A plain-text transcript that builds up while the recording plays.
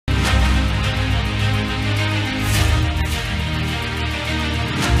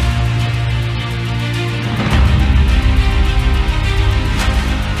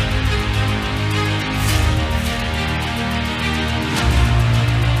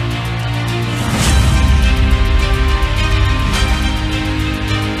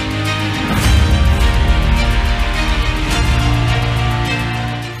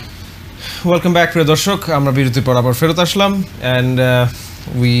welcome back প্রিয় দর্শক আমরা বিরতির পর আবার ফেরত আসলাম and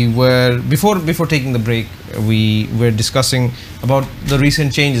we were before taking the break we were discussing about the recent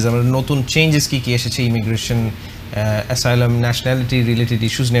changes আমরা নতুন চেঞ্জেস কি কি এসেছে immigration asylum nationality related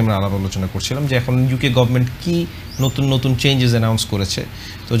issues নিয়ে আমরা আলোচনা করছিলাম যে এখন ইউকে গভর্নমেন্ট কি নতুন নতুন চেঞ্জেস অ্যানাউন্স করেছে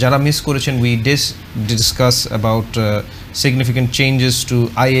তো যারা মিস করেছেন we discuss about significant changes to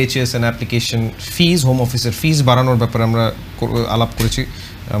IHS and application fees home officer fees বাড়ানোর ব্যাপারে আমরা আলাপ করেছি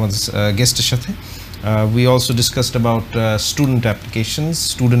আমাদের গেস্টের সাথে we also discussed about student applications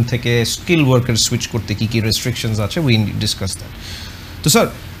student থেকে skill worker switch করতে কি কি restrictions আছে we discussed that so sir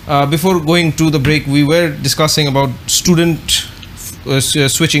before going to the break we were discussing about student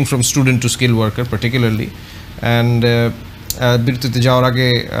switching from student to skilled worker particularly and বিরতিতে যাওয়ার আগে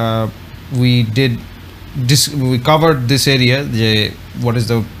we covered this area what is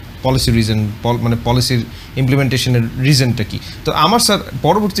the policy reason মানে পলিসির ইমপ্লিমেন্টেশনের রিজনটা কি তো আমার sir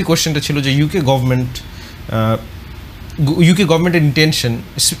পরবর্তী কোশ্চেনটা ছিল যে ইউকে গভর্নমেন্টের intention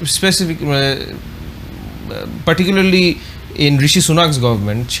specific particularly in Rishi Sunak's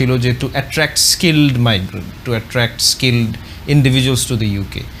government chilo je to attract skilled migrant to attract skilled individuals to the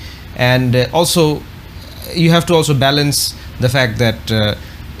UK and also you have to also balance the fact that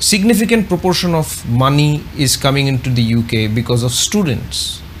significant proportion of money is coming into the UK because of students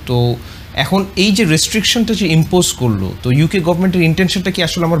তো এখন এই যে রেস্ট্রিকশনটা যে impose করলো তো UK গভর্নমেন্টের ইন্টেনশনটা কি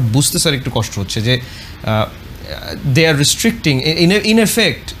আসলে আমার বুঝতে স্যার একটু কষ্ট হচ্ছে যে they are restricting in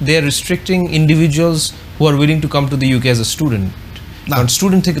effect they are restricting individuals who are willing to come to the UK as a student কারণ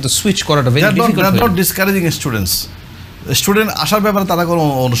স্টুডেন্ট থেকে তো সুইচ করাটা very difficult they are not discouraging students student আসার ব্যাপারে তারা কোনো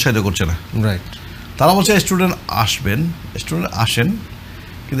অনুৎসাহিত করছে না রাইট তারা বলছে স্টুডেন্ট আসেন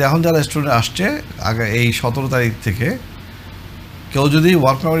কিন্তু এখন যারা স্টুডেন্ট আসছে আগে এই 17 তারিখ থেকে কেউ যদি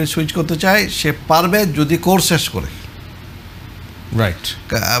ওয়ার্ক পারমিট সুইচ করতে চায় সে পারবে যদি কোর্স শেষ করে right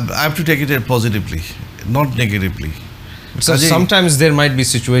I have to take it positively not negatively so sometimes there might be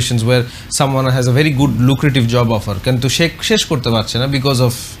situations where someone has a very good lucrative job offer কিন্তু সে শেষ করতে পারছে না because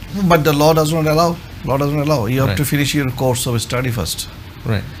of but the law does not allow you have to finish your course of study first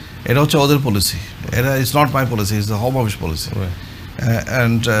right এটা হচ্ছে ওদের policy এটা is not my policy it's the home office policy right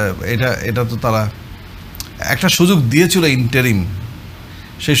and এটা তো তারা একটা সুযোগ দিয়েছিল ইন্টারিম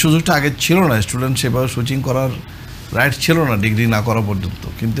সেই সুযোগটা আগে ছিল না স্টুডেন্ট সেভাবে সুইচিং করার রাইট ছিল না ডিগ্রি না করা পর্যন্ত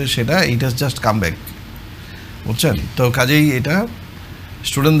কিন্তু সেটা it has just come back বুঝছেন তো কাজেই এটা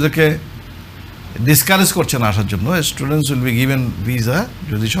স্টুডেন্টদেরকে ডিসকারেজ করছে না আসার জন্য students will be given visa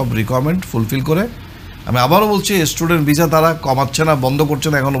যদি সব রিকোয়ারমেন্ট ফুলফিল করে আমি আবারও বলছি স্টুডেন্ট ভিসা তারা কমাচ্ছে না বন্ধ করছে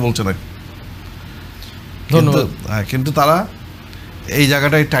না এখনও বলছে না কিন্তু তারা এই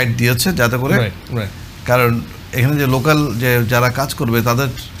জায়গাটাই টাইট দিয়েছে যাতে করে কারণ এখানে যে লোকাল যে যারা কাজ করবে তাদের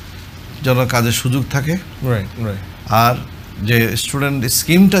যেন কাজের সুযোগ থাকে আর যে স্টুডেন্ট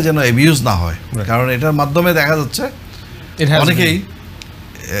স্কিমটা যেন অ্যাবিউজ না হয় কারণ এটার মাধ্যমে দেখা যাচ্ছে অনেকেই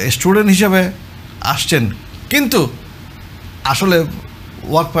স্টুডেন্ট হিসেবে আসছেন কিন্তু আসলে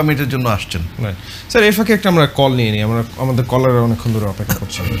ওয়ার্ক পারমিটের জন্য আসছেন স্যার এর ফাঁকে একটা আমরা কল নিয়ে নিই আমরা আমাদের কলার অনেকক্ষণ ধরে অপেক্ষা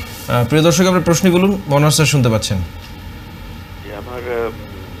করছেন প্রিয় দর্শক আপনার প্রশ্নই বলুন মনোয়ার স্যার শুনতে পাচ্ছেন আমার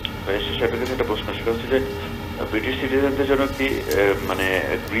সাহেবের কাছে একটা প্রশ্ন সেটা হচ্ছে যে ব্রিটিশ সিটিজেনদের জন্য কি মানে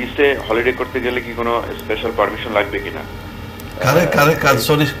গ্রিসে হলিডে করতে গেলে কি কোনো স্পেশাল পারমিশন লাগবে কিনা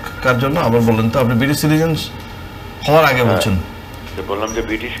কার জন্য আবার বলেন তো আপনি ব্রিটিশ সিটিজেন হওয়ার আগে বলছেন বললাম যে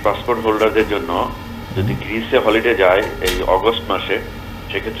ব্রিটিশ পাসপোর্ট হোল্ডারদের জন্য যদি গ্রিসে হলিডে যায় এই অগস্ট মাসে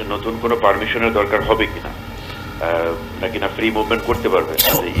সেক্ষেত্রে নতুন কোনো পারমিশনের দরকার হবে কিনা নাকি না ফ্রি মুভমেন্ট করতে পারবে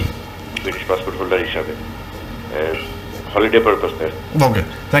এই ব্রিটিশ পাসপোর্ট হোল্ডার হিসাবে holiday purpose okay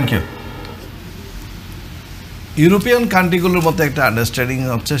thank you European কান্ট্রিগুলোর মধ্যে একটা আন্ডারস্ট্যান্ডিং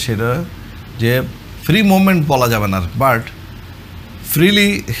হচ্ছে সেটা যে ফ্রি মুভমেন্ট বলা যাবে না বাট ফ্রিলি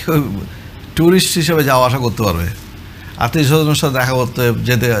ট্যুরিস্ট হিসেবে যাওয়া আসা করতে পারবে আত্মীয় স্বজনের সাথে দেখা করতে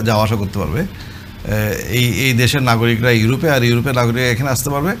যেতে যাওয়া আসা করতে পারবে এই দেশের নাগরিকরা ইউরোপে আর ইউরোপের নাগরিকরা এখানে আসতে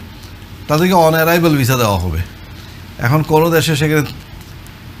পারবে তাদেরকে অন অ্যারাইভাল ভিসা দেওয়া হবে এখন কোনো দেশে সেখানে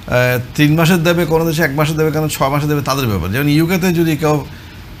 3 মাসের দেবে কোনো দেশে 1 মাসের দেবে কেন 6 মাসের দেবে তাদের ব্যাপার যেমন ইউকেতে যদি কেউ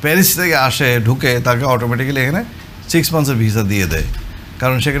প্যারিস থেকে আসে ঢুকে তাকে অটোমেটিক্যালি এখানে 6 মান্থসের ভিসা দিয়ে দেয়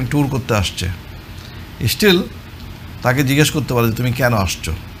কারণ সেখানে ট্যুর করতে আসছে স্টিল তাকে জিজ্ঞেস করতে পারে যে তুমি কেন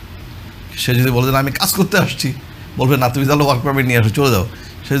আসছো সে যদি বলে যে আমি কাজ করতে আসছি বলবে না তুমি তাহলে ওয়ার্ক পারমিট নিয়ে আসো চলে যাও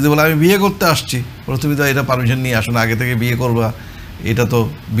সে যদি বলে আমি বিয়ে করতে আসছি বলে তুমি তো এটা পারমিশন নিয়ে আসো না আগে থেকে বিয়ে করবা এটা তো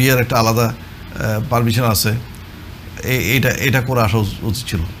বিয়ের একটা আলাদা পারমিশন আছে এটা করে আসা উচিত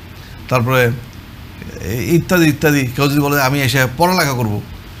ছিল তারপরে ইত্যাদি ইত্যাদি কেউ যদি বলে আমি এসে পড়ালেখা করবো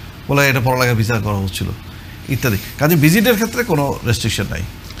বলে এটা পড়ালেখা ভিসা করা হচ্ছিল ইত্যাদি কাজে ভিজিটের ক্ষেত্রে কোনো রেস্ট্রিকশন নাই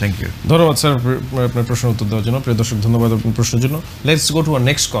থ্যাংক ইউ ধন্যবাদ স্যার আপনার প্রশ্ন উত্তর দেওয়ার জন্য প্রিয় দর্শক ধন্যবাদ আপনার প্রশ্নের জন্য let's go to our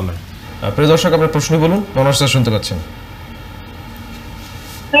next কলার প্রিয় দর্শক আপনার প্রশ্ন বলুন, মনোয়ার স্যার শুনতে পাচ্ছেন।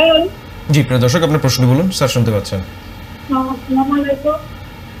 জি প্রিয় দর্শক আপনার প্রশ্ন বলুন, স্যার শুনতে পাচ্ছেন। আসসালামু আলাইকুম।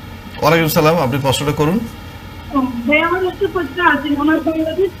 ওয়ালাইকুম সালাম, আপনি প্রশ্নটা করুন। ভাই আমার একটা প্রশ্ন আছে, আমার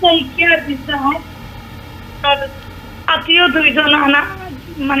বাংলাদেশ থেকে কেয়ার ভিসা হয় আর আত্মীয় দুইজন আনা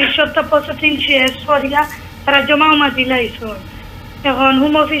মানে সত্য প্রসেসিং শেষ করিয়া তারা জমা দিলাইছো। এখন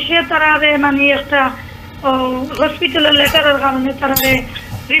হোম অফিসে তারা মানে একটা হসপিটালের লেটারের কারণে তারা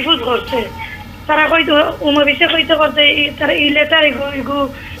রিফিউজ করছে। তারা কইতো হোম অফিসে কইতে করতে তারা এই লেটার এগু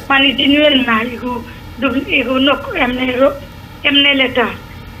মানে জেনুইন না, এগু এমনি লেটার।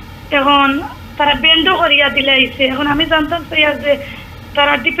 এখন তারা বেন্ডও করিয়া দিলাইছে। এখন আমি জানতাম যে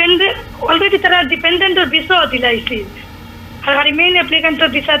তারা অলরেডি তারা ডিপেন্ডেন্টের ভিসাও দিলাইছে, আর মেইন অ্যাপ্লিকেন্টের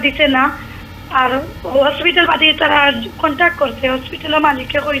ভিসা দিছে না। আর হসপিটাল বাদে তারা কন্ট্যাক্ট করছে, হসপিটালের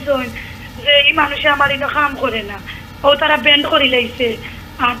মালিককে কইছে যে এই মানুষে আমার ইনো কাম করে না, ও তারা বেন্ড করে লাইছে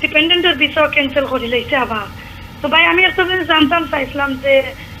আর ডিপেন্ডেন্টের ভিসাও ক্যান্সেল করে লাইছে আবার। তো ভাই আমি একটা জিনিস জানতাম চাইছিলাম যে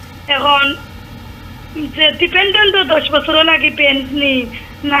এখন যে ডিপেন্ডেন্টও 10 বছরও লাগে পেন্ট নি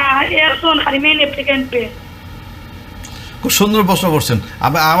না এখন খালি মেইন অ্যাপ্লিকেন্ট পে। খুব সুন্দর প্রশ্ন করছেন।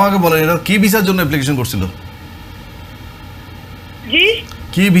 আপনি আমাকে বলেন এটা কি ভিসার জন্য অ্যাপ্লিকেশন করছিল? জি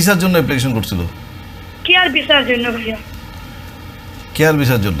কি ভিসার জন্য অ্যাপ্লিকেশন করছিল? কেয়ার ভিসার জন্য ভাইয়া। কেয়ার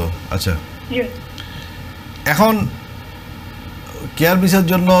ভিসার জন্য, আচ্ছা। জি এখন কেয়ার ভিসার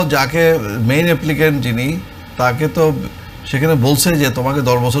জন্য যাকে মেইন অ্যাপ্লিকেন্ট যিনি, তাকে তো সেখানে বলছে যে তোমাকে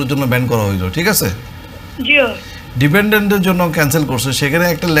 10 বছরের জন্য ব্যান করা হইল, ঠিক আছে? জি ডিপেন্ডেন্টের জন্য ক্যান্সেল করছে, সেখানে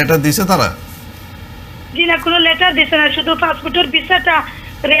একটা লেটার দিছে তারা? জি না, কোনো লেটার দিছে না, শুধু পাসপোর্টের ভিসাটা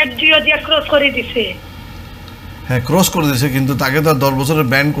রেড জিও দিয়ে ক্রস করে দিছে। হ্যাঁ ক্রস করে দিয়েছে, কিন্তু তাকে তো আর 10 বছরের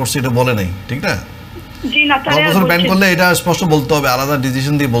ব্যান করছে এটা বলে নাই, ঠিক না? জি না, 10 বছর ব্যান করলে এটা স্পষ্ট বলতে হবে, আলাদা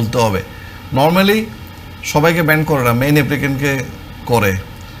ডিসিশন দিয়ে বলতে হবে। নর্মালি সবাইকে ব্যান করে না, মেইন অ্যাপ্লিকেন্টকে করে,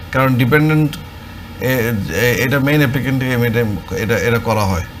 কারণ ডিপেন্ডেন্ট এটা মেইন অ্যাপ্লিকেন্টকে এটা করা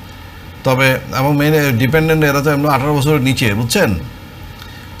হয়। তবে এবং মেইন ডিপেন্ডেন্ট এরা তো এমন 18 বছরের নিচে, বুঝছেন?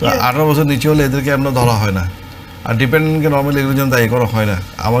 তো 18 বছর নিচে হলে এদেরকে এমন ধরা হয় না, আর ডিপেন্ডেন্টকে নর্মালি এগুলোর জন্য দায়ী করা হয় না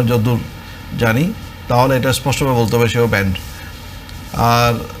আমার যতদূর জানি। তাহলে এটা স্পষ্টভাবে বলতে হবে সেও ব্যান্ড।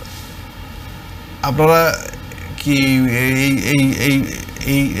 আর আপনারা কি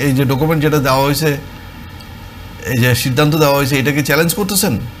এই যে ডকুমেন্ট যেটা দেওয়া হয়েছে, এই যে সিদ্ধান্ত দেওয়া হয়েছে, এটাকে চ্যালেঞ্জ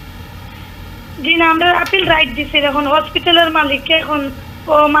করতেছেন? জি না, আমরা আপিল রাইট দিছি। এখন হসপিটালের মালিককে এখন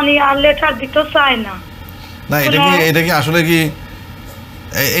ও মানে আর লেটার দিতে চায় না। না এটা কি আসলে কি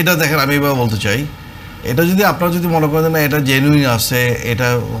এটা দেখেন, আমি এবার বলতে চাই, এটা যদি আপনারা যদি মনে করেন না এটা জেনুইন আছে, এটা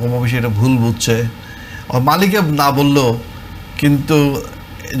হোম অফিসে এটা ভুল বুঝছে, মালিকে না বললেও কিন্তু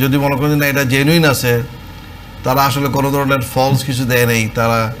যদি মনে করেন না এটা জেনুইন আছে, তারা আসলে কোনো ধরনের ফলস কিছু দেয় নেই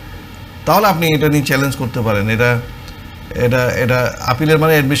তারা, তাহলে আপনি এটা নিয়ে চ্যালেঞ্জ করতে পারেন। এটা এটা এটা আপিলের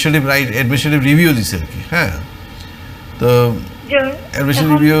মানে অ্যাডমিনিস্ট্রেটিভ রাইট, অ্যাডমিনিস্ট্রেটিভ রিভিউ দিছে আর কি। হ্যাঁ, তো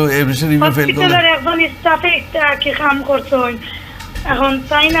অ্যাডমিনিস্ট্রেটিভ রিভিউ ফেল করলে একজন স্টাফে কি কাম করছে এখন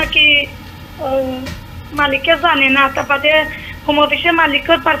তাই নাকি মালিককে জানে না, তারপরে হোম অফিসে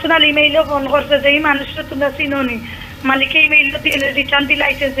মালিকের পার্সোনাল ইমেইলও ফোন করছে যে এই মানুষটা তোমরা চিনো নি। মালিকে ইমেইল রিটার্ন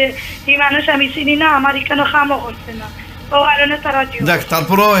দিলাইছে যে এই মানুষ আমি চিনি না, আমার এখানে কামও করছে না। যাক,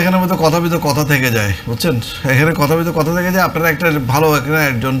 তারপরেও এখানে মধ্যে কথা থেকে যায়, বুঝছেন? এখানে কথা থেকে যায়। আপনারা একটা ভালো এখানে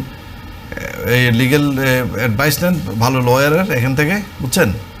একজন এই লিগ্যাল অ্যাডভাইস নেন ভালো লয়ারের এখান থেকে, বুঝছেন?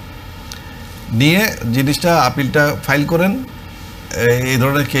 নিয়ে জিনিসটা আপিলটা ফাইল করেন। এই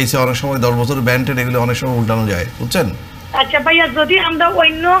ধরনের কেসে অনেক সময় 10 বছরের ব্যান টেন এগুলো অনেক সময় উল্টানো যায়, বুঝছেন? আচ্ছা ভাইয়া, যদি আমরা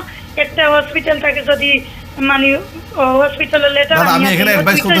অন্য একটা হসপিটাল থেকে যদি মানে হসপিটালের লেটার, আমি এখানে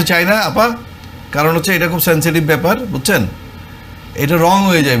অ্যাডভাইস করতে চাই না আপা, কারণ হচ্ছে এটা খুব সেন্সিটিভ ব্যাপার, বুঝছেন? এটা রং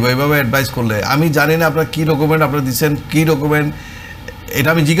হয়ে যাবে এইভাবে অ্যাডভাইস করলে। আমি জানি না আপনার কী ডকুমেন্ট আপনারা দিচ্ছেন, কী ডকুমেন্ট এটা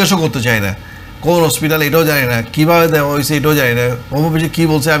আমি জিজ্ঞাসা করতে চাই না। কোন হসপিটাল এটাও জানি না, কীভাবে দেওয়া হয়েছে এটাও জানি না, হোম অফিসে কী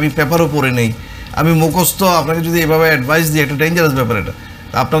বলছে আমি পেপারও পড়ে নেই, আমি মুখস্থ আপনাকে যদি এভাবে অ্যাডভাইস দিই, একটা ডেঞ্জারাস ব্যাপার এটা।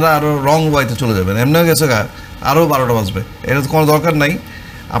 আপনারা আরও রং ওয়াইতে চলে যাবেন, এমনি গেছে গা আরও 12টা বাজবে, এটা তো কোনো দরকার নাই।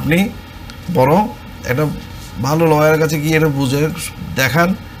 আপনি বরং একটা ভালো লয়ারের কাছে গিয়ে এটা বুঝে দেখান,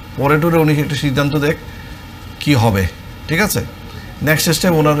 পরে টরে উনি একটা সিদ্ধান্ত দেখ কী হবে, ঠিক আছে? নেক্সট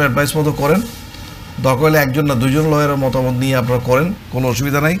স্টেপ ওনার অ্যাডভাইস মতো করেন, দরকার হলে একজন না 2জন লয়ারের মতামত নিয়ে আপনারা করেন, কোনো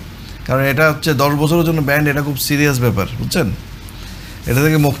অসুবিধা নাই। কারণ এটা হচ্ছে 10 বছরের জন্য ব্যান্ড, এটা খুব সিরিয়াস ব্যাপার, বুঝছেন? এটা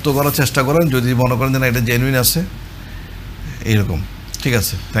থেকে মুক্ত করার চেষ্টা করেন যদি মনে করেন যে না এটা জেনুইন আছে এইরকম, ঠিক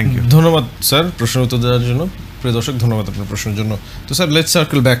আছে? Thank you. ধন্যবাদ স্যার প্রশ্ন উত্তর দেওয়ার জন্য। প্রিয় দর্শক, ধন্যবাদ আপনার প্রশ্নের জন্য। তো sir, let's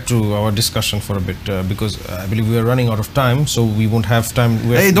circle back to our discussion for a bit because I believe we are running out of time, so we won't have time.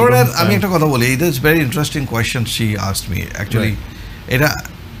 এই ধরনের আমি একটা কথা বলি, it is very interesting question she asked me actually. এটা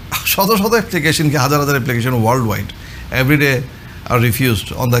শত application কি হাজার application world wide everyday are refused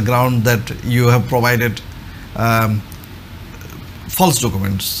on the ground that you have provided false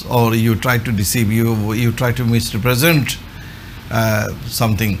documents, or you try to deceive, you try to misrepresent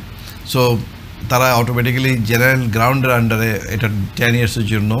something. So তারা automatically general গ্রাউন্ডের আন্ডারে এটা 10 ইয়ার্সের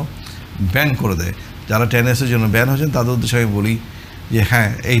জন্য ban করে দেয়। যারা 10 ইয়ার্সের জন্য ব্যান হয়েছেন তাদের উদ্দেশ্যে আমি বলি যে হ্যাঁ,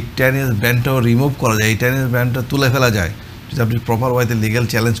 এই 10 ইয়ার্স ব্যানটাও রিমুভ করা যায়, এই 10 ইয়ার্স ব্যানটা তুলে ফেলা যায় যদি আপনি প্রপার ওয়েতে লিগ্যাল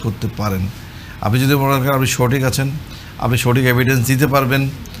চ্যালেঞ্জ করতে পারেন। আপনি যদি মনে করেন আপনি সঠিক আছেন, আপনি সঠিক এভিডেন্স দিতে পারবেন,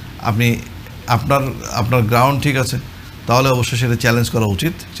 আপনি আপনার গ্রাউন্ড ঠিক আছে, তাহলে অবশ্যই সেটা চ্যালেঞ্জ করা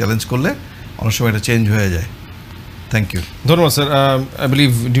উচিত। চ্যালেঞ্জ করলে অনেক সময় এটা চেঞ্জ হয়ে যায়। Thank you. ধন্যবাদ sir. I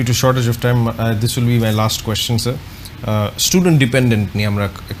believe due to shortage of time this will be my last question sir. Student dependent নিয়ে আমি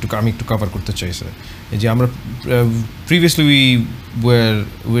একটু কভার করতে চাই স্যার। এই যে আমরা previously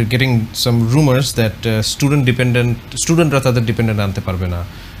we're getting some rumors that স্টুডেন্টরা তাদের ডিপেন্ডেন্ট আনতে পারবে না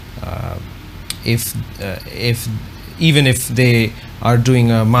even if they are doing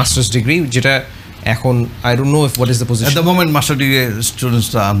a master's degree, যেটা এখন I don't know if what is the position at the moment master degree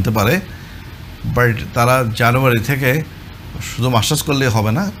স্টুডেন্টসরা আনতে পারে, বাট তারা জানুয়ারি থেকে শুধু মাস্টার্স করলে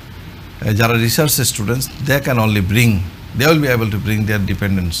হবে না। যারা research students they will be able to bring their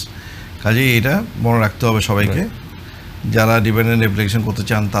dependents। কাজেই এটা মনে রাখতে হবে সবাইকে। যারা ডিপেন্ডেন্ট অ্যাপ্লিকেশন করতে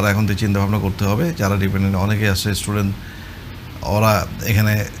চান তারা এখন থেকে চিন্তা ভাবনা করতে হবে। যারা ডিপেন্ডেন্ট, অনেকে আছে স্টুডেন্ট, ওরা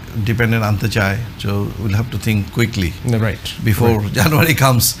এখানে ডিপেন্ডেন্ট আনতে চায়, so will have to think quickly before January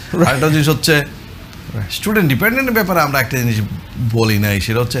comes. আরেকটা জিনিস হচ্ছে স্টুডেন্ট ডিপেন্ডেন্টের ব্যাপারে আমরা একটা জিনিস বলি নাই,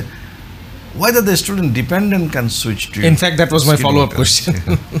 সেটা হচ্ছে whether the student dependent can switch to in fact that was my follow up question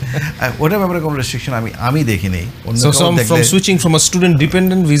ওটার ব্যাপারে কোনো রেস্ট্রিকশন আমি দেখি নেই। so from switching from a student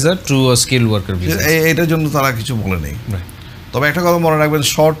dependent visa to a skilled worker visa, এটার জন্য তারা কিছু বলে নেই। তবে একটা কথা মনে রাখবেন,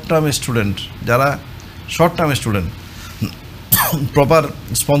 শর্ট টার্ম স্টুডেন্ট, যারা short term student proper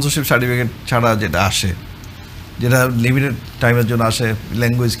sponsorship certificate ছাড়া যেটা আসে, যেটা লিমিটেড টাইমের জন্য আসে,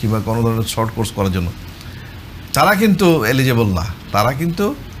 ল্যাঙ্গুয়েজ কিংবা কোনো ধরনের শর্ট কোর্স করার জন্য, তারা কিন্তু এলিজেবল না। তারা কিন্তু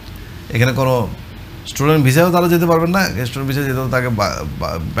এখানে কোনো স্টুডেন্ট ভিসাও তারা যেতে পারবেন না। স্টুডেন্ট ভিসা যেতে হলে তাকে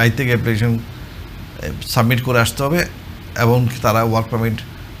বাইরে থেকে অ্যাপ্লিকেশন সাবমিট করে আসতে হবে, এবং তারা ওয়ার্ক পারমিট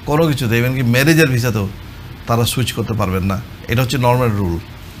কোনো কিছুতে, ইভেন কি ম্যারেজের ভিসাতেও তারা সুইচ করতে পারবেন না। এটা হচ্ছে নর্মাল রুল।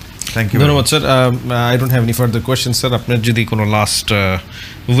 Thank you. ধন্যবাদ sir. I don't have any further question sir. আপনার যদি কোনো লাস্ট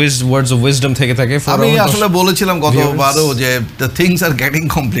ওয়ার্ডস অফ উইজডম থেকে থাকে। আমি আসলে বলেছিলাম গতবারও যে the things are getting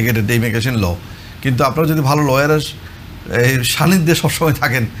complicated immigration ল, কিন্তু আপনারা যদি ভালো লয়ারের সান্নিধ্যে সবসময়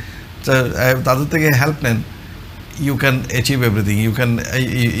থাকেন, তাদের থেকে হেল্প নেন, you can achieve everything,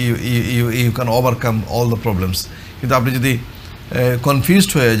 you can overcome all the problems. কিন্তু আপনি যদি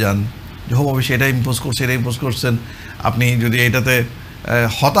কনফিউজড হয়ে যান যে হোম অফিস এটা ইম্পোজ করছেন, আপনি যদি এটাতে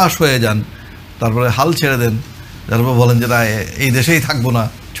হতাশ হয়ে যান, তারপরে হাল ছেড়ে দেন, তারপর বলেন যে না এই দেশেই থাকবো না,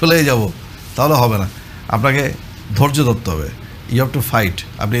 চলেই যাব, তাহলে হবে না। আপনাকে ধৈর্য ধরতে হবে। You have to fight.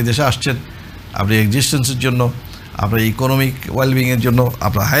 আপনি এই দেশে আসছেন, আপনি এক্সিস্টেন্সের জন্য, আপনার ইকোনমিক ওয়েলবিংয়ের জন্য,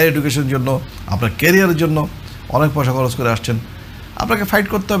 আপনার হায়ার এডুকেশনের জন্য, আপনার ক্যারিয়ারের জন্য অনেক পয়সা খরচ করে আসছেন। আপনাকে ফাইট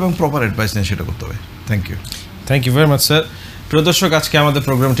করতে হবে এবং প্রপার অ্যাডভাইস নিয়ে সেটা করতে হবে। Thank you very much sir. প্রিয় দর্শক, আজকে আমাদের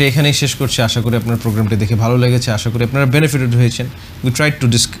প্রোগ্রামটি এখানেই শেষ করছি। আশা করি আপনার প্রোগ্রামটি দেখে ভালো লেগেছে, আশা করি আপনারা বেনিফিটেড হয়েছেন। We tried to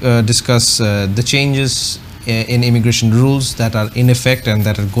discuss the changes in immigration rules that are in effect and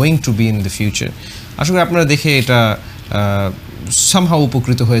that are going to be in the future. আশা করি আপনারা দেখে এটা somehow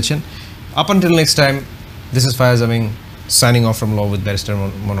উপকৃত হয়েছেন। Up until next time, this is Fayaz Amin signing off from Law with Barrister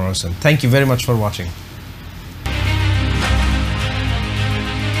Monowar. Thank you very much for watching.